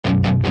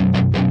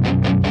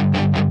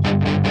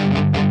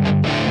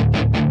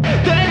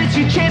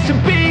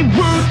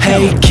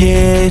Hey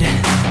kid,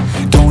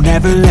 don't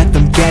ever let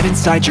them get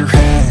inside your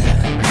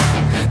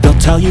head. They'll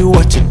tell you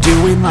what to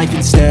do in life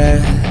instead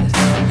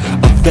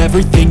of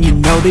everything you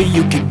know that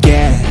you could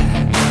get.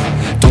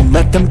 Don't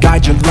let them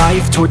guide your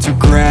life towards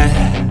regret.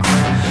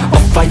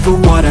 I'll fight for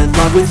what I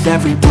love with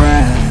every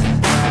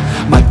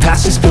breath. My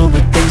past is filled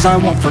with things I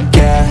won't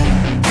forget.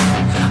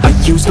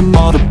 I use them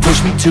all to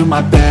push me to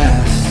my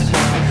best.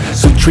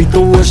 So treat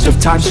the worst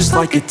of times just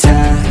like a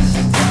test.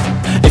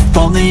 If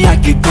only I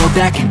could go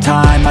back in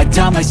time, I'd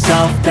tell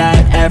myself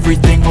that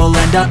everything will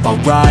end up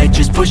alright.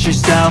 Just push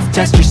yourself,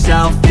 test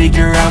yourself,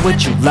 figure out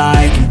what you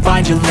like, and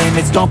find your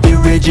limits, don't be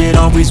rigid,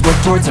 always work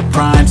towards a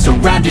prime.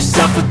 Surround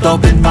yourself with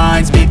open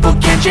minds, people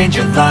can change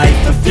your life.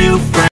 A few friends